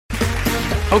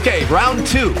Okay, round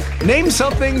two. Name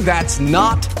something that's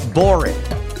not boring.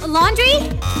 A laundry?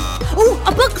 Ooh, a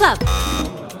book club.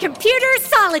 Computer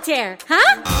solitaire,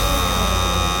 huh?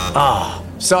 Ah,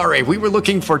 oh, sorry, we were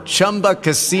looking for Chumba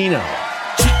Casino.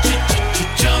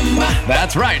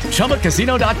 That's right,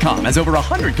 ChumbaCasino.com has over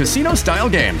 100 casino-style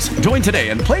games. Join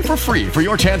today and play for free for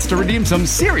your chance to redeem some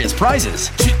serious prizes.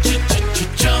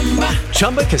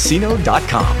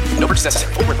 ChumbaCasino.com. No purchase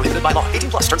necessary. Void where prohibited by law.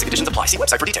 18+. Terms and conditions apply. See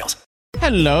website for details.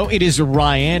 Hello, it is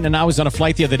Ryan, and I was on a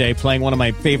flight the other day playing one of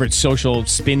my favorite social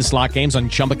spin slot games on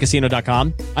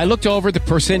ChumbaCasino.com. I looked over at the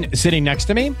person sitting next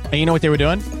to me, and you know what they were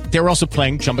doing? They were also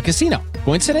playing Chumba Casino.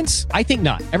 Coincidence? I think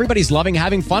not. Everybody's loving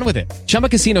having fun with it. Chumba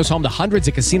Casino is home to hundreds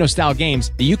of casino-style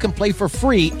games that you can play for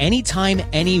free anytime,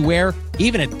 anywhere,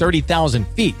 even at 30,000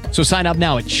 feet. So sign up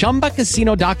now at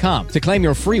ChumbaCasino.com to claim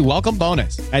your free welcome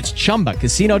bonus. That's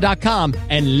ChumbaCasino.com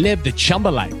and live the Chumba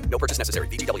life. No purchase necessary.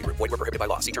 VGW. Void where prohibited by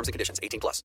law. See terms and conditions.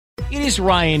 18+. It is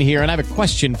Ryan here, and I have a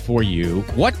question for you.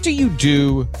 What do you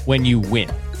do when you win?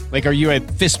 Like, are you a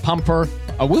fist pumper,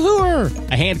 a woohooer,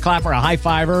 a hand clapper, a high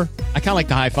fiver? I kind of like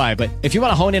the high five, but if you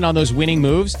want to hone in on those winning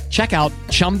moves, check out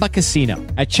Chumba Casino.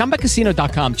 At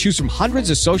ChumbaCasino.com, choose from hundreds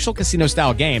of social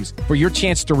casino-style games for your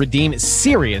chance to redeem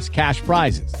serious cash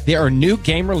prizes. There are new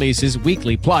game releases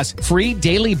weekly, plus free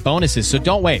daily bonuses, so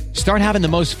don't wait. Start having the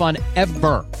most fun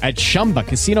ever at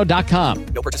ChumbaCasino.com.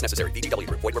 No purchase necessary. VGW.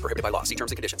 Void where prohibited by law. See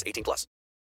terms and conditions. 18+.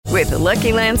 With the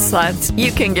Lucky Land Slots,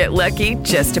 you can get lucky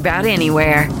just about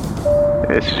anywhere.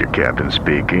 This is your captain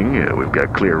speaking. We've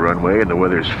got clear runway and the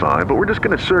weather's fine, but we're just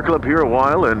going to circle up here a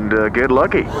while and get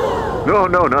lucky. No,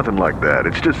 nothing like that.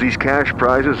 It's just these cash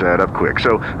prizes add up quick.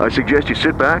 So I suggest you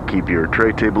sit back, keep your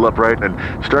tray table upright, and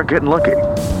start getting lucky.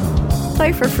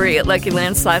 Play for free at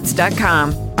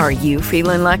LuckyLandSlots.com. Are you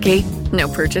feeling lucky? No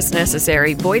purchase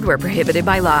necessary. Void where prohibited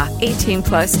by law.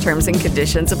 18+ terms and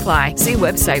conditions apply. See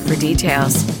website for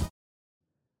details.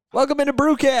 Welcome into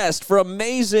Brewcast from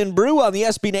Maize n Brew on the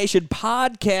SB Nation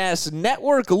Podcast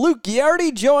Network. Luke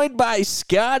Giardi joined by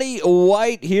Scotty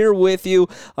White here with you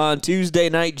on Tuesday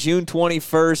night, June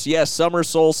 21st. Yes, summer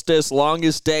solstice,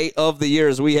 longest day of the year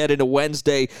as we head into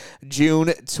Wednesday, June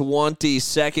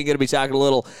 22nd. Going to be talking a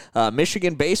little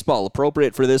Michigan baseball,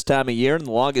 appropriate for this time of year, and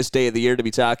the longest day of the year to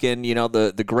be talking, you know,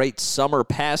 the great summer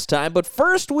pastime. But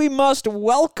first, we must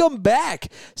welcome back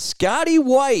Scotty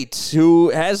White,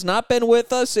 who has not been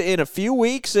with us in a few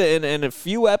weeks and a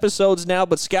few episodes now.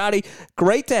 But Scotty,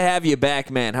 great to have you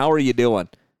back, man. How are you doing?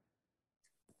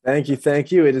 Thank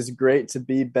you. It is great to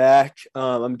be back.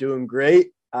 I'm doing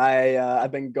great.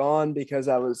 I've been gone because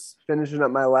I was finishing up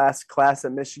my last class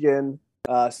at Michigan,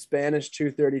 Spanish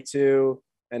 232,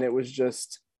 and it was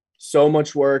just so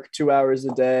much work, 2 hours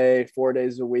a day, 4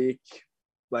 days a week,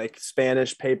 like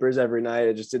Spanish papers every night.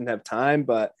 I just didn't have time,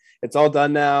 but it's all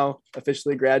done now.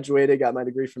 Officially graduated, got my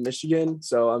degree from Michigan.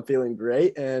 So I'm feeling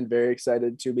great and very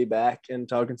excited to be back and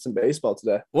talking some baseball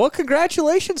today. Well,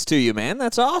 congratulations to you, man.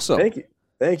 That's awesome.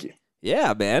 Thank you.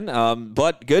 Yeah, man.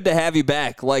 But good to have you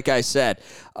back, like I said.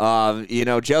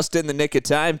 Just in the nick of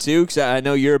time, too, because I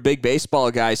know you're a big baseball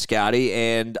guy, Scotty,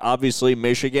 and obviously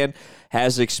Michigan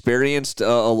has experienced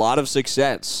a lot of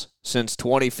success since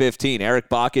 2015. Eric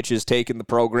Bakich has taken the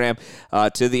program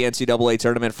to the NCAA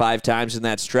tournament 5 times in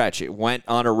that stretch. It went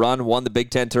on a run, won the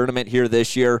Big Ten tournament here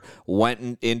this year,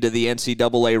 went into the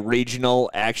NCAA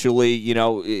regional, actually,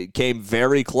 it came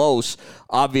very close,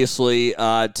 obviously,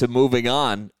 to moving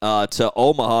on to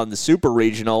Omaha in the super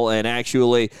regional, and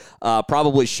actually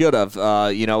probably should have,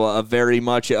 a very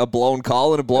much a blown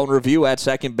call and a blown review at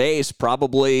second base,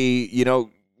 probably,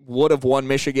 would have won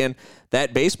Michigan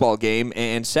that baseball game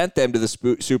and sent them to the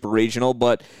Super Regional.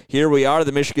 But here we are.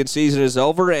 The Michigan season is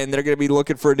over, and they're going to be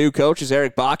looking for a new coach, as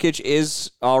Eric Bakich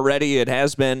is already, it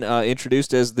has been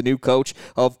introduced as the new coach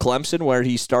of Clemson, where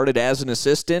he started as an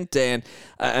assistant. And,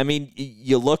 I mean,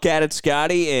 you look at it,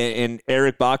 Scotty, and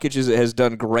Eric Bakich has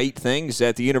done great things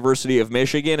at the University of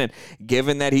Michigan. And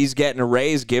given that he's getting a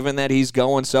raise, given that he's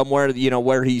going somewhere,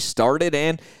 where he started,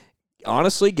 and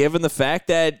honestly, given the fact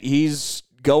that he's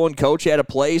go and coach at a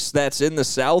place that's in the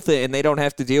South and they don't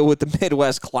have to deal with the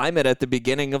Midwest climate at the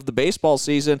beginning of the baseball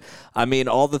season, I mean,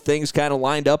 all the things kind of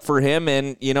lined up for him,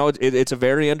 and, it's a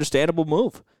very understandable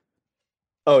move.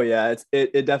 Oh, yeah,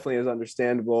 it definitely is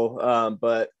understandable,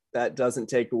 but that doesn't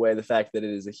take away the fact that it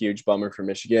is a huge bummer for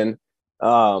Michigan.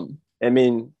 I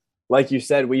mean, like you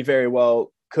said, we very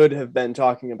well could have been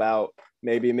talking about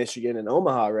maybe Michigan and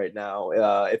Omaha right now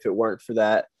if it weren't for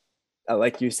that.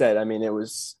 Like you said, I mean,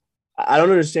 I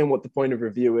don't understand what the point of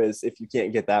review is if you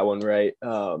can't get that one right.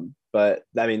 But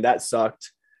I mean, that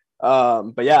sucked.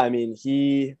 But yeah, I mean,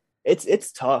 he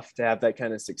it's tough to have that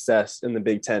kind of success in the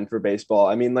Big Ten for baseball.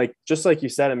 I mean, like, just like you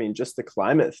said, I mean, just the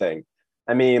climate thing.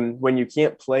 I mean, when you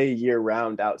can't play year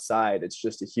round outside, it's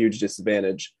just a huge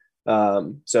disadvantage.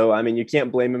 So, I mean, you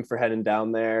can't blame him for heading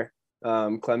down there.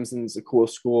 Clemson's a cool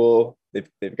school.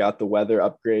 They've got the weather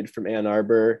upgrade from Ann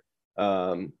Arbor.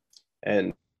 And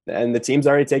the team's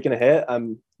already taken a hit.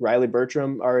 Riley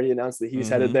Bertram already announced that he's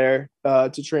headed there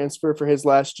to transfer for his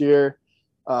last year.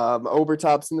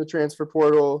 Obertop's in the transfer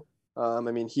portal. I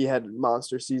mean, he had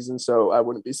monster season, so I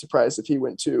wouldn't be surprised if he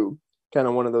went to kind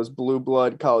of one of those blue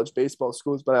blood college baseball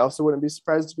schools, but I also wouldn't be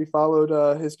surprised if he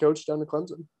followed his coach down to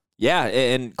Clemson. Yeah,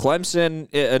 and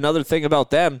Clemson, another thing about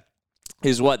them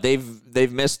is what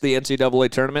they've missed the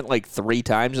NCAA tournament like 3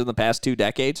 times in the past 2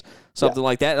 decades, something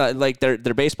like that. Like their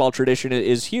baseball tradition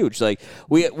is huge. Like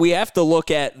we have to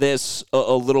look at this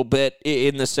a little bit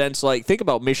in the sense, like, think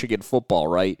about Michigan football,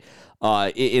 right?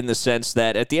 In the sense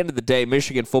that at the end of the day,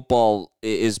 Michigan football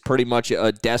is pretty much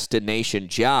a destination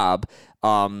job.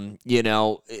 You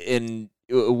know, and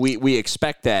we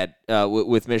expect that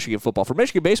with Michigan football. For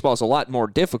Michigan baseball, it's a lot more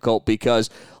difficult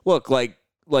because, look, like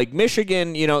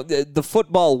Michigan, you know, the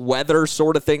football weather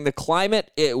sort of thing, the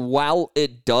climate, while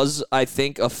it does, I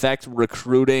think, affect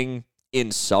recruiting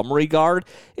in some regard,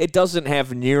 it doesn't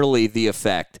have nearly the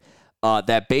effect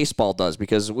that baseball does,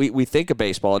 because we think of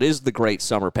baseball, it is the great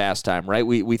summer pastime, right?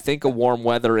 We think of warm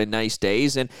weather and nice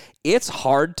days, and it's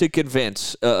hard to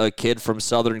convince a kid from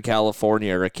Southern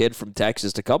California or a kid from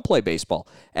Texas to come play baseball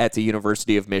at the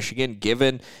University of Michigan,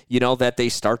 given, you know, that they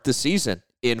start the season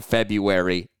in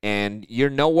February, and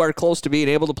you're nowhere close to being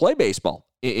able to play baseball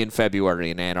in February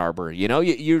in Ann Arbor. You know,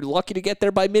 you're lucky to get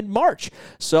there by mid-March.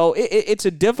 So it's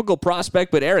a difficult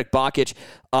prospect, but Erik Bakich,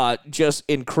 just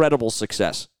incredible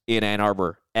success in Ann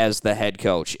Arbor as the head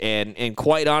coach. And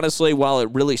quite honestly, while it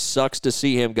really sucks to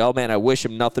see him go, man, I wish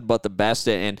him nothing but the best.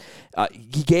 And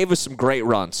he gave us some great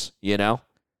runs, you know?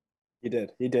 He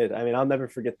did. I mean, I'll never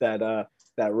forget that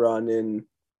run in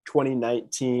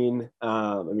 2019.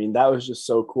 I mean, that was just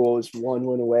so cool. It's one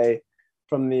win away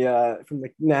from the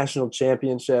national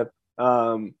championship.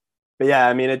 But yeah,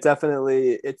 I mean,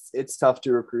 it's tough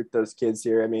to recruit those kids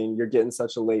here. I mean, you're getting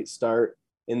such a late start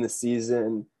in the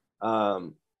season.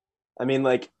 I mean,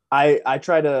 like, I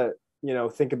try to, you know,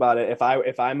 think about it.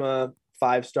 If I'm a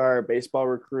 5-star baseball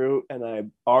recruit and I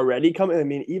already come, I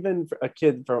mean, even for a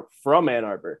kid from Ann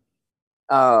Arbor,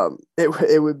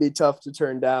 it would be tough to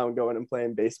turn down going and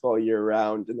playing baseball year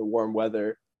round in the warm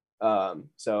weather.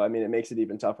 So, I mean, it makes it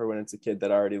even tougher when it's a kid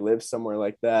that already lives somewhere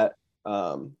like that.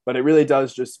 But it really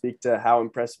does just speak to how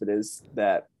impressive it is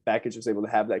that Bakich was able to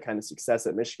have that kind of success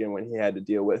at Michigan when he had to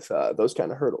deal with those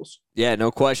kind of hurdles. Yeah,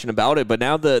 no question about it. But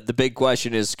now the big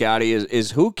question is, Scotty,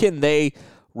 is who can they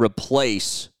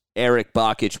replace Erik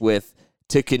Bakich with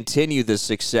to continue the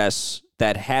success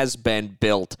that has been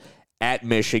built at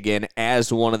Michigan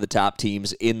as one of the top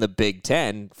teams in the Big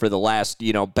Ten for the last,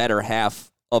 you know, better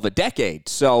half of a decade.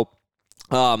 So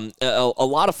a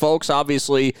lot of folks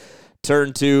obviously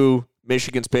turn to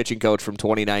Michigan's pitching coach from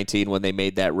 2019 when they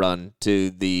made that run to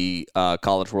the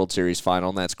College World Series final,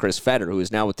 and that's Chris Fetter, who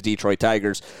is now with the Detroit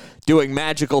Tigers doing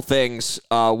magical things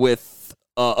with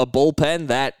a bullpen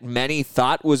that many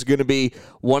thought was going to be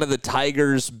one of the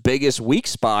Tigers' biggest weak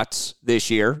spots this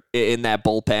year in that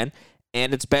bullpen.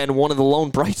 And it's been one of the lone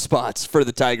bright spots for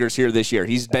the Tigers here this year.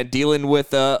 He's been dealing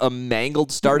with a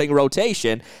mangled starting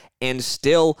rotation and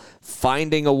still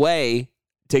finding a way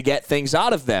to get things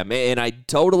out of them. And I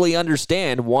totally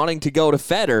understand wanting to go to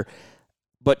Fetter.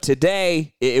 But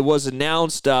today, it was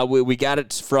announced, we got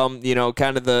it from, you know,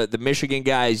 kind of the Michigan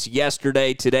guys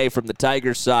yesterday. Today, from the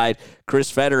Tigers side, Chris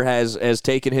Fetter has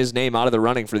taken his name out of the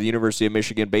running for the University of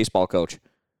Michigan baseball coach.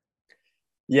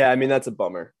 Yeah, I mean, that's a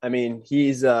bummer. I mean,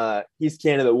 he's candidate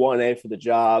 1A for the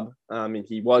job. I mean,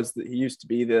 he used to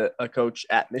be a coach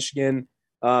at Michigan.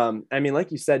 I mean,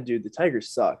 like you said, dude, the Tigers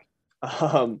suck.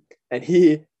 And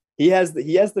he has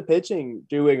the pitching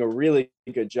doing a really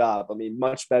good job. I mean,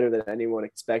 much better than anyone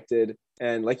expected.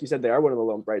 And like you said, they are one of the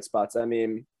lone bright spots. I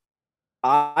mean,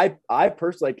 I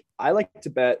personally, I like to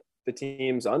bet the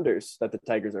team's unders that the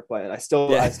Tigers are playing. I still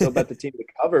bet the team to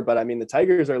cover, but I mean, the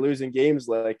Tigers are losing games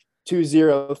like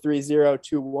 2-0, 3-0,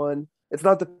 2-1. It's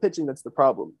not the pitching that's the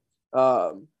problem.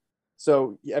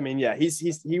 So I mean, yeah,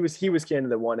 he was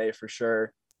candidate 1A for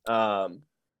sure.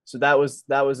 So that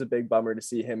was a big bummer to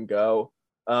see him go.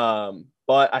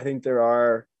 But I think there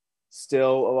are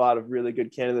still a lot of really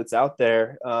good candidates out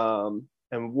there.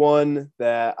 And one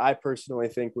that I personally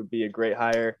think would be a great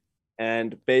hire,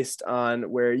 And based on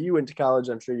where you went to college,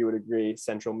 I'm sure you would agree,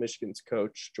 Central Michigan's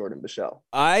coach, Jordan Bichelle.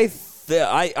 I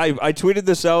tweeted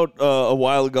this out a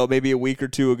while ago, maybe a week or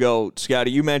two ago.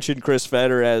 Scotty, you mentioned Chris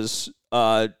Fetter as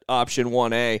option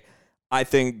 1A. I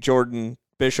think Jordan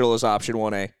Bichelle is option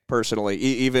 1A, personally,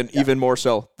 even more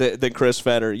so than Chris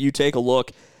Fetter. You take a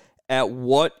look at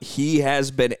what he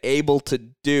has been able to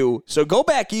do. So go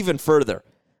back even further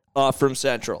from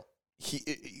Central.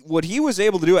 What he was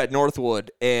able to do at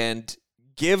Northwood and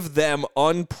give them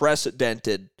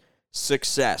unprecedented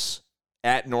success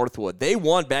at Northwood. They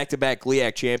won back-to-back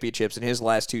GLIAC championships in his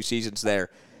last 2 seasons there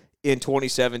in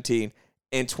 2017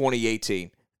 and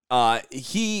 2018.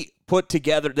 He put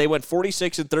together, they went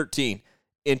 46-13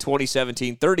 in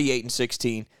 2017,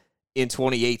 38-16 in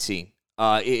 2018.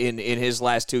 In his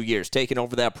last 2 years, taking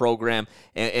over that program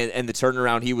and the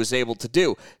turnaround he was able to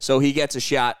do. So he gets a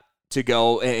shot to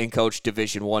go and coach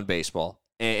Division I baseball.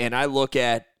 And I look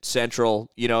at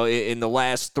Central, in the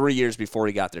last 3 years before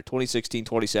he got there, 2016,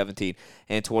 2017,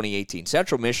 and 2018.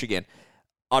 Central Michigan,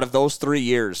 out of those 3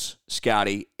 years,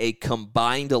 Scotty, a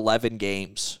combined 11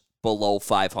 games below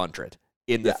 500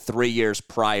 in the 3 years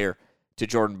prior to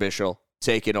Jordan Bichelle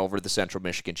taking over the Central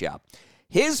Michigan job.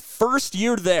 His first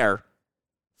year there,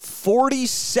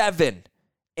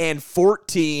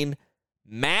 47-14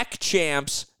 MAC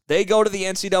champs. They go to the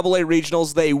NCAA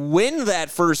regionals. They win that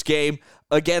first game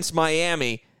against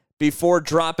Miami before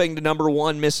dropping to number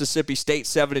 1 Mississippi State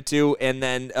 7-2, and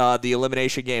then the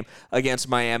elimination game against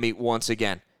Miami once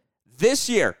again. This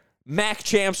year, MAC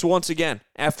champs once again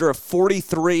after a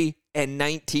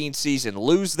 43-19 season.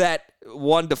 Lose that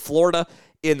one to Florida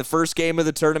in the first game of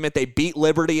the tournament. They beat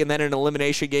Liberty, and then in an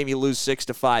elimination game, you lose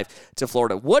 6-5 to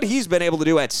Florida. What he's been able to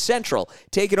do at Central,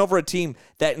 taking over a team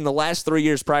that in the last 3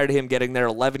 years prior to him getting there,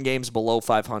 11 games below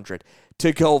 500,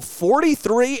 to go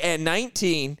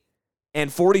 43-19 and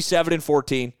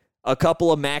 47-14, a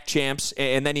couple of MAC champs,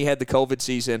 and then he had the COVID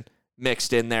season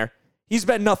mixed in there. He's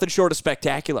been nothing short of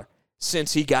spectacular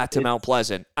since he got to Mount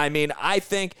Pleasant. I mean, I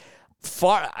think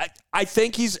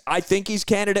he's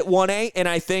candidate 1A, and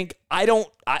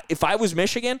if I was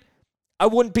Michigan, I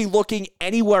wouldn't be looking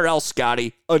anywhere else,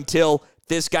 Scotty, until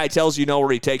this guy tells you no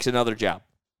or he takes another job.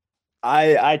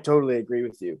 I totally agree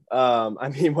with you. I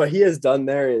mean, what he has done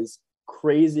there is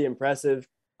crazy impressive.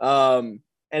 And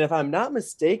if I'm not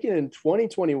mistaken, in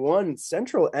 2021,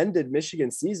 Central ended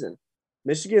Michigan's season.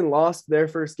 Michigan lost their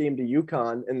first game to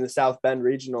UConn in the South Bend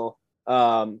Regional,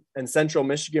 and Central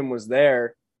Michigan was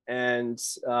there. And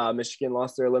Michigan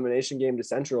lost their elimination game to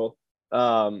Central.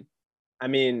 We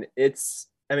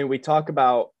talk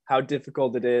about how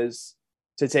difficult it is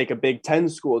to take a Big Ten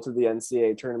school to the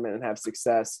NCAA tournament and have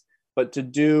success, but to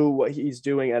do what he's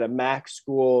doing at a MAC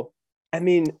school, I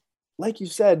mean, like you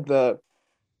said, the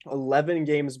 11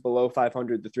 games below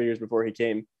 500 the 3 years before he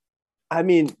came, I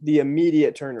mean, the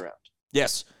immediate turnaround.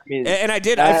 Yes.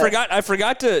 I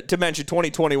forgot to mention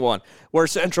 2021, where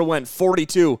Central went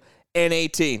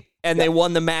 42-18, and they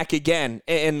won the MAC again.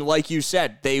 And like you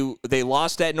said, they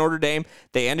lost at Notre Dame.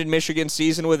 They ended Michigan's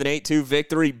season with an 8-2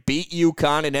 victory, beat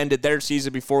UConn, and ended their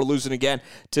season before losing again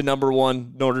to number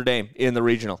 1 Notre Dame in the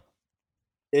regional.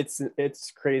 It's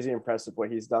crazy impressive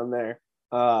what he's done there.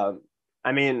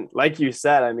 Like you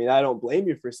said, I don't blame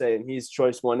you for saying he's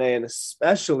choice 1A, and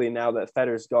especially now that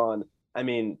Fetter's gone,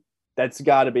 that's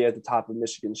got to be at the top of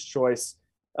Michigan's choice.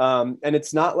 And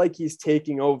it's not like he's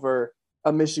taking over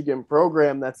a Michigan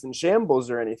program that's in shambles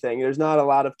or anything. There's not a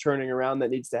lot of turning around that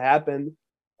needs to happen.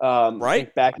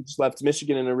 Right. Bakich left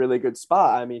Michigan in a really good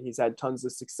spot. He's had tons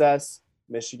of success.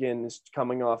 Michigan is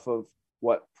coming off of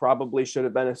what probably should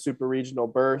have been a super regional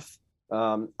berth.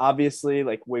 Obviously,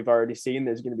 like we've already seen,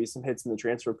 there's going to be some hits in the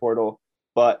transfer portal,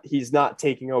 but he's not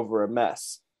taking over a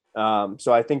mess.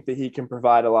 So I think that he can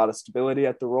provide a lot of stability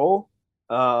at the role.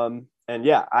 I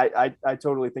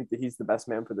totally think that he's the best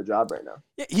man for the job right now.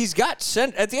 Yeah,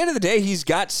 at the end of the day, he's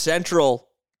got Central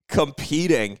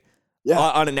competing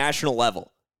on a national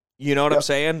level. You know what I'm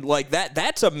saying? Like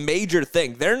that's a major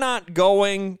thing. They're not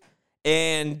going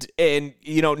and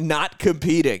not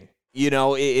competing, in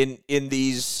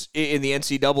the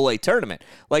NCAA tournament.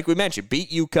 Like we mentioned,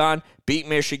 beat UConn, beat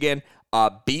Michigan,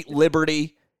 beat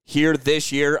Liberty here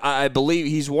this year. I believe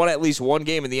he's won at least one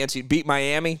game in the NCAA. Beat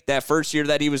Miami that first year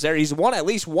that he was there. He's won at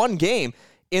least one game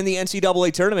in the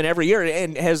NCAA tournament every year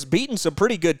and has beaten some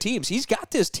pretty good teams. He's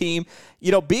got this team,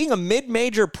 being a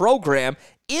mid-major program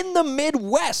in the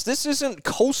Midwest. This isn't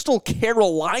coastal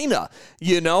Carolina,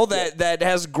 that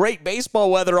has great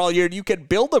baseball weather all year. You can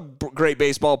build a great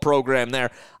baseball program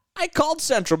there. I called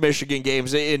Central Michigan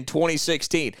games in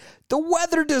 2016. The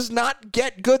weather does not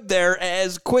get good there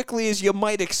as quickly as you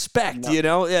might expect.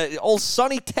 No. Old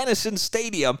sunny Tennyson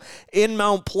Stadium in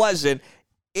Mount Pleasant,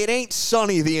 it ain't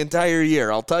sunny the entire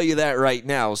year. I'll tell you that right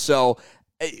now. So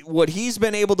what he's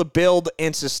been able to build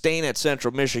and sustain at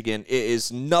Central Michigan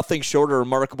is nothing short of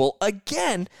remarkable.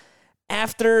 Again,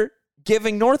 after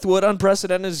giving Northwood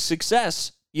unprecedented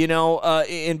success,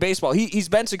 in baseball. He's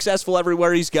been successful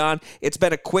everywhere he's gone. It's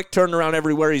been a quick turnaround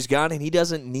everywhere he's gone, and he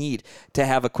doesn't need to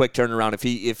have a quick turnaround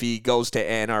if he goes to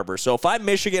Ann Arbor. So if I'm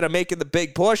Michigan, I'm making the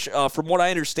big push. From what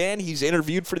I understand, he's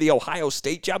interviewed for the Ohio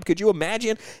State job. Could you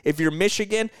imagine if you're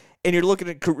Michigan and you're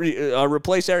looking to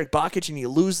replace Eric Bakich and you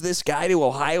lose this guy to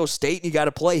Ohio State and you got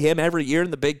to play him every year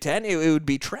in the Big Ten? It would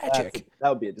be tragic. That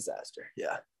would be a disaster,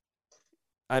 yeah.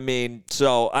 I mean,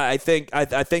 so I think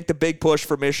the big push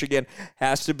for Michigan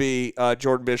has to be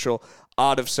Jordan Bischel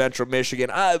out of Central Michigan.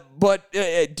 But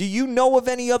do you know of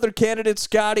any other candidates,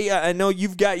 Scotty? I know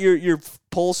you've got your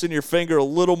pulse in your finger a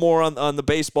little more on the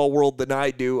baseball world than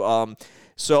I do.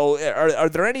 So are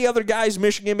there any other guys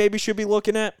Michigan maybe should be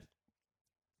looking at?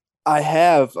 I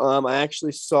have. I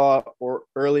actually saw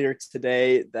earlier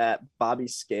today that Bobby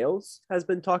Scales has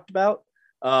been talked about.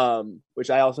 Which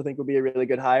I also think would be a really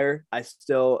good hire. I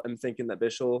still am thinking that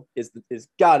Bischel is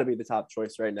got to be the top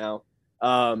choice right now.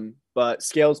 But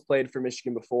Scales played for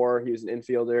Michigan before. He was an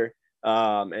infielder,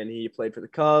 and he played for the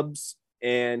Cubs,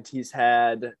 and he's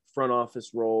had front office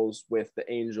roles with the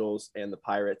Angels and the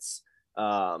Pirates.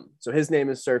 So his name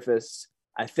has surfaced.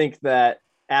 I think that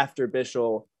after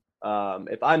Bischel,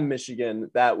 if I'm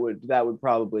Michigan, that would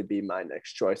probably be my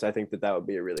next choice. I think that would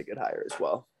be a really good hire as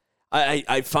well.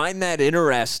 I find that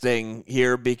interesting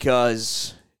here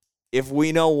because if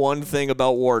we know one thing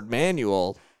about Ward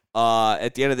Manuel,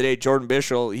 at the end of the day, Jordan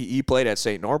Bischel, he played at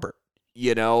St. Norbert,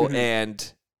 mm-hmm.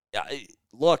 And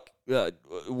look,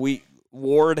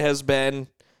 Ward has been,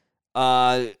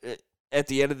 at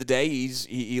the end of the day,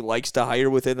 he likes to hire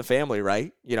within the family,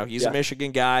 right? He's a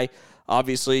Michigan guy.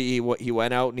 Obviously, he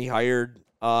went out and he hired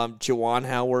Juwan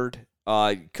Howard.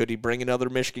 Could he bring another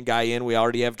Michigan guy in? We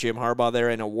already have Jim Harbaugh there.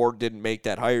 I know Ward didn't make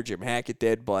that hire. Jim Hackett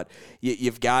did. But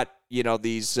you've got,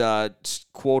 these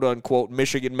quote-unquote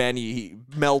Michigan men.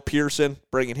 Mel Pearson,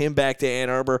 bringing him back to Ann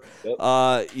Arbor. Yep.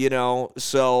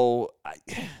 So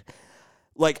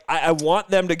I want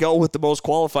them to go with the most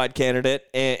qualified candidate.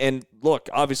 And look,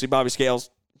 obviously Bobby Scales,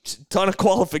 ton of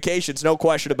qualifications, no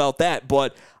question about that.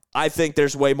 But I think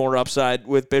there's way more upside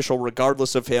with Bischel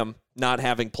regardless of him not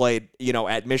having played,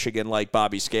 at Michigan like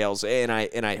Bobby Scales. And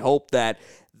I hope that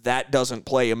doesn't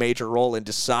play a major role in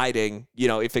deciding,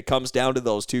 if it comes down to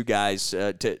those two guys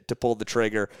to pull the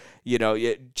trigger,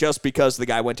 just because the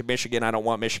guy went to Michigan, I don't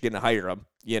want Michigan to hire him,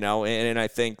 and I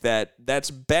think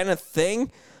that's been a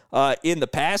thing in the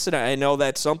past. And I know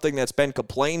that's something that's been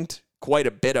complained quite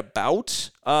a bit about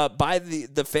by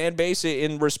the fan base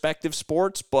in respective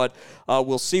sports, but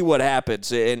we'll see what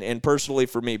happens. And personally,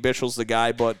 for me, Bischel's the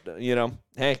guy. But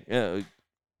hey,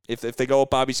 if they go with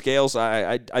Bobby Scales,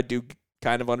 I do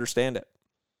kind of understand it.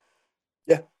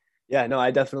 Yeah. No,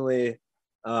 I definitely.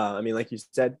 I mean, like you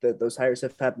said, that those hires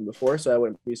have happened before, so I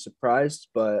wouldn't be surprised.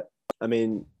 But I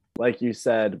mean, like you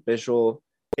said, Bischel.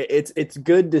 It's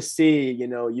good to see, you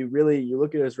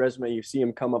look at his resume, you see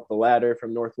him come up the ladder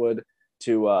from Northwood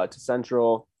to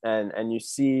Central, and you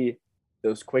see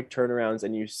those quick turnarounds,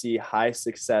 and you see high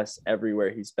success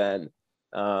everywhere he's been.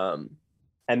 And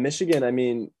Michigan, I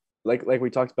mean, like we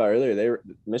talked about earlier,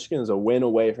 Michigan is a win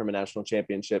away from a national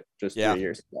championship just 3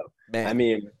 years ago. Man. I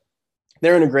mean,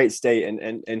 they're in a great state,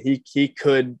 and he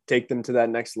could take them to that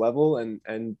next level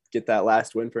and get that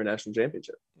last win for a national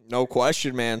championship. No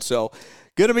question, man. So,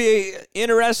 going to be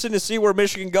interesting to see where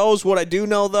Michigan goes. What I do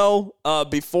know, though,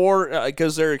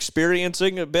 because they're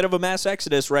experiencing a bit of a mass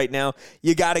exodus right now,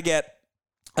 you got to get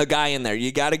a guy in there.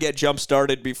 You got to get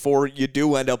jump-started before you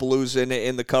do end up losing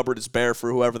in the cupboard is bare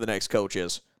for whoever the next coach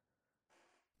is.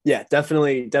 Yeah,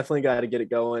 definitely got to get it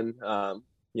going.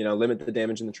 Limit the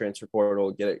damage in the transfer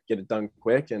portal, get it done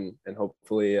quick, and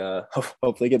hopefully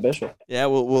get Bischel. Yeah,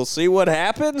 we'll see what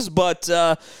happens, but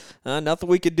nothing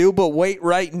we could do but wait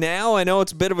right now. I know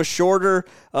it's a bit of a shorter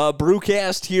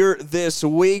brewcast here this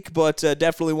week, but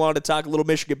definitely wanted to talk a little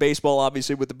Michigan baseball,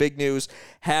 obviously, with the big news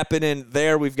happening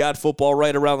there. We've got football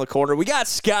right around the corner. We got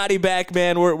Scotty back,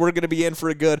 man. We're going to be in for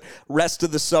a good rest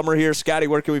of the summer here. Scotty,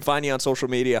 where can we find you on social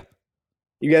media?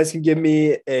 You guys can give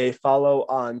me a follow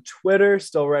on Twitter.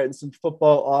 Still writing some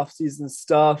football off-season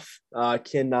stuff.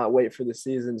 Cannot wait for the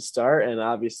season to start. And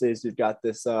obviously, as we've got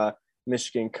this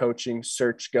Michigan coaching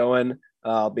search going,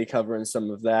 I'll be covering some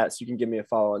of that. So you can give me a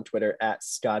follow on Twitter at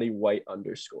ScottyWhite_.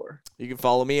 You can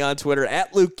follow me on Twitter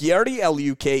at Luke Ghiardi,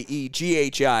 LukeGhiardi.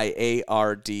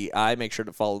 Make sure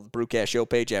to follow the Brewcast Show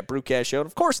page at Brewcast Show. And,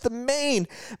 of course, the main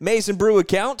Maize and Brew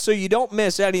account so you don't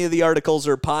miss any of the articles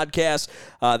or podcasts.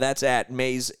 That's at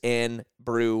Maize and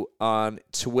Brew on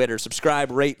Twitter.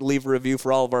 Subscribe, rate, leave a review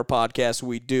for all of our podcasts.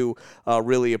 We do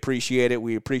really appreciate it.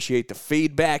 We appreciate the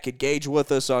feedback. Engage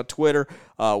with us on Twitter.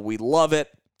 We love it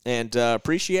and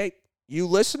appreciate you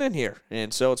listening here.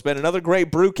 And so it's been another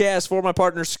great Brewcast for my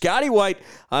partner, Scotty White.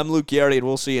 I'm Luke Ghiardi, and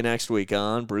we'll see you next week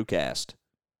on Brewcast.